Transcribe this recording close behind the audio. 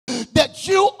that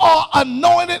you are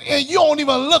anointed and you don't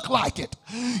even look like it.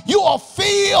 You are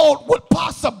filled with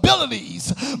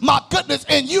possibilities, my goodness,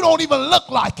 and you don't even look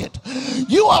like it.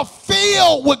 You are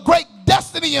filled with great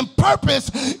destiny and purpose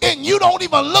and you don't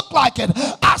even look like it.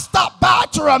 I stopped by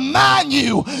to remind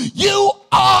you, you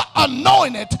are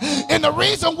anointed. And the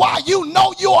reason why you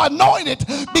know you are anointed,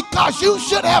 because you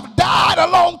should have died a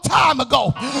long time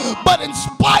ago. But in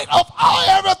spite of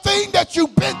everything that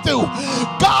you've been through,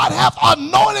 God have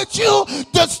anointed you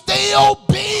to still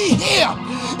be here.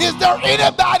 Is there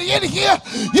anybody in here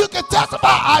you can testify?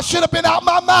 I should have been out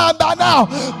my mind by now,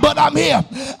 but I'm here.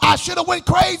 I should have went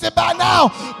crazy by now,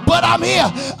 but I'm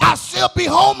here. I should be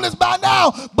homeless by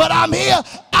now, but I'm here.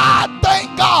 I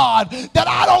thank God that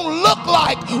I don't look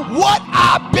like what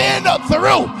I've been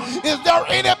through. Is there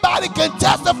anybody can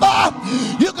testify?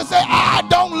 You can say, I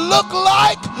don't look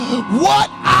like what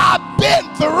I've been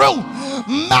through.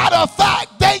 Matter of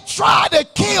fact, they tried to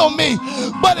kill me,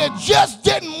 but it just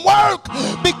didn't work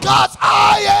because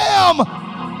I am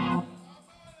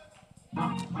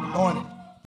anointed.